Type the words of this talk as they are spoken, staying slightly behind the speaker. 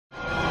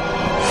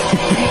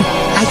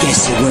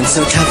Guess you weren't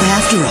so tough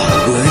after all,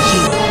 were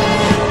you?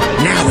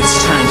 Now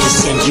it's time to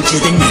send you to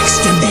the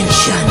next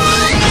dimension.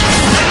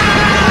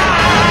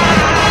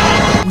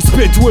 We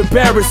spit to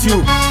embarrass you.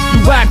 You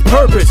lack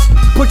purpose.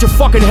 Put your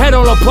fucking head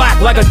on a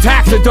plaque like a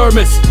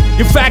taxidermist.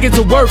 Your faggots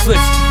are worthless,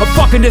 a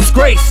fucking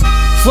disgrace.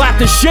 Slap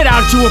the shit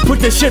out of you and put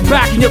the shit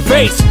back in your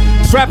face.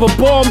 Strap a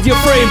bomb to your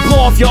frame, blow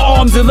off your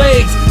arms and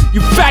legs.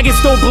 You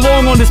faggots don't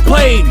belong on this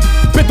plane.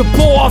 Bit the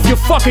blow off your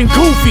fucking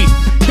goofy.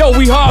 Yo,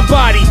 we hard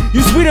body.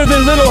 You sweeter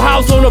than Little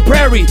House on the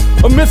Prairie.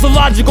 A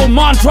mythological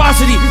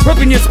monstrosity,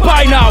 ripping your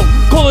spine out.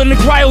 Calling the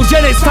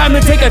cryogenics, time to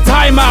take a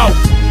time out.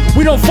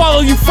 We don't follow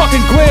you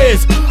fucking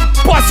quiz.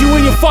 Bust you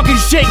in your fucking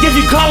shit, give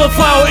you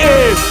cauliflower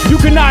ears. You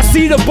cannot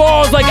see the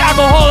bars like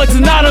Alcoholics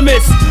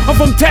Anonymous. I'm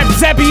from Tep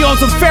Zeppi on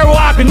some Pharaoh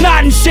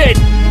Akhenaten shit.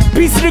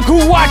 Peace to the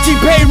Kuwachi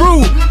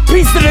Peru,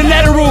 peace to the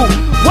Neteru.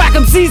 Whack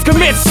MCs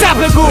commit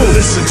seppuku.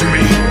 Listen to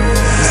me.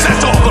 Is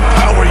that all the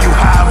power you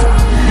have?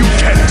 You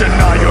can't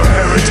deny your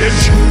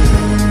heritage.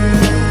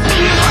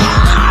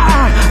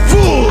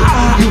 Fool!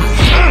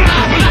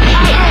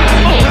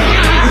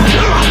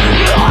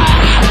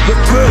 The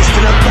first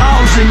in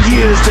 1,000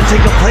 years to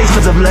take a place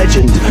of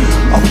legend.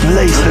 A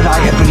place that I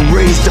have been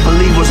raised to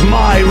believe was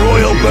my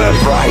royal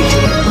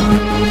birthright.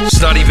 It's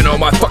not even on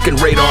my fucking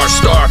radar,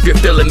 star, if you're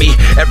feeling me.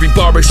 Every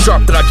bar is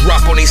sharp that I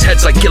drop on these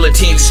heads like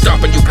guillotines.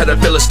 Stomping you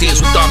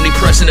pedophilistines with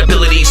omnipresent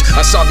abilities.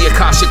 I saw the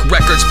Akashic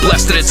records,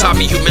 blessed that it taught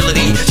me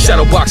humility.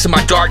 Shadow boxing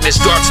my darkness,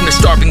 darts from the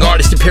starving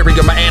artist.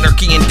 Imperium, my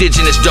anarchy,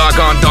 indigenous,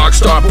 doggone dog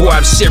star. Boy,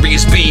 I'm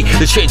serious, B.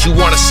 The change you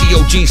wanna see,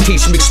 OGs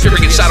teach from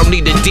experience. I don't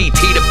need a DT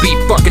to be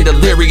fucking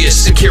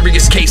delirious. A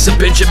curious case of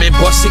Benjamin,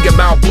 busting him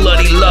out,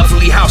 bloody,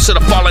 lovely. House of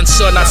the fallen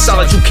sun, not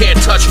solid, you can't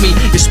touch me.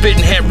 You're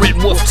spitting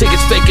handwritten wolf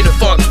tickets, faking the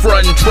funk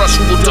front. Trust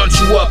who will dunce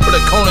you up, put a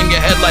cone in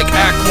your head like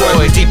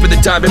Ackroyd. Deeper the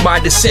diamond, my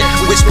descent,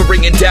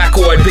 whispering in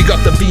Dacoy. Big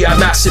up the VI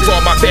massive,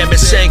 all my fam is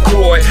St.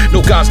 Croix.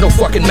 No gods, no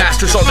fucking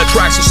masters on the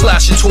tracks of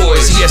slashing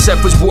toys.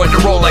 ESF was born to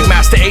roll like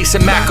Master Ace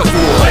and McAvoy.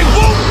 I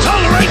won't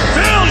tolerate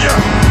failure!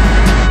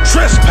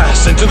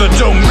 Trespass into the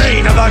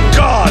domain of the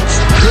gods!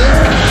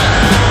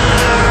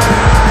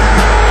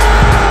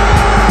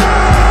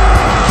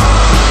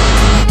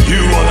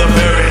 You are the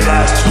very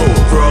last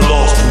hope for a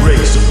lost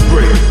race of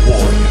brave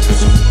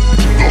warriors.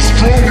 The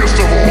strongest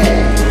of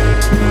all.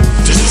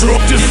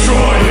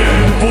 Destroy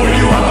him, for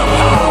you have the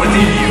power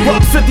within you.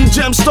 Buck 50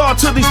 gem star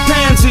to these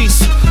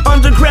pansies.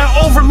 Underground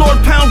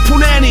overlord pound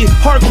punani.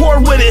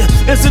 Hardcore with it.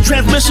 Instant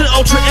transmission,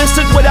 ultra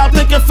instant. Without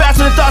thinking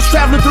faster than thoughts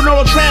traveling through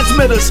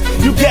neurotransmitters.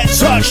 You get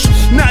touched,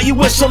 now you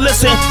wish to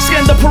listen.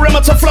 Scan the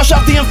perimeter, flush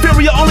out the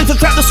inferior, only to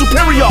trap the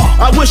superior.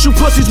 I wish you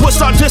pussies would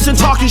start dissing,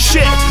 talking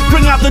shit.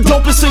 Bring out the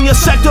dopest in your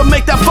sector,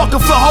 make that fucker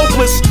feel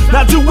hopeless.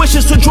 Now do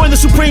wishes to join the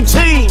supreme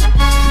team.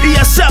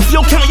 ESF,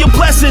 you'll count your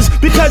blessings,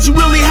 because you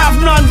really have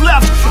none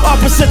left.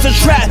 Opposites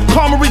attract,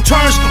 karma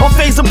returns. On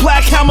phase of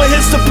black hammer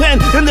hits the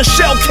pen in the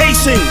shell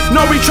casing.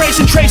 No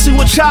retracing, tracing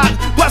with chalk.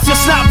 Bust your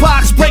snot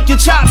box, break your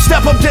chop,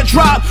 step up, get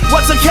dropped.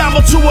 What's a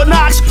camel to an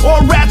ox,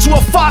 or a rat to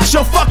a fox?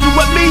 You're fucking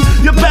with me,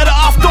 you're better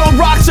off throwing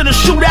rocks in a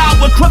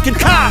shootout with crooked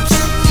cops.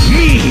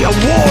 Me, a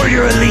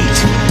warrior elite.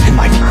 In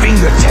my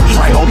fingertips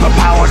I hold the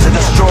power to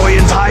destroy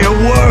entire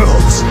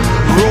worlds.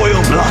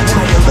 Royal blood,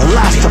 the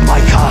last of my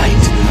kind.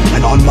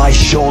 And on my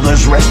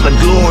shoulders rests the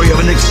glory of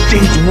an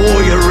extinct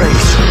warrior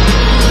race.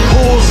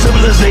 Whole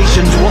civilizations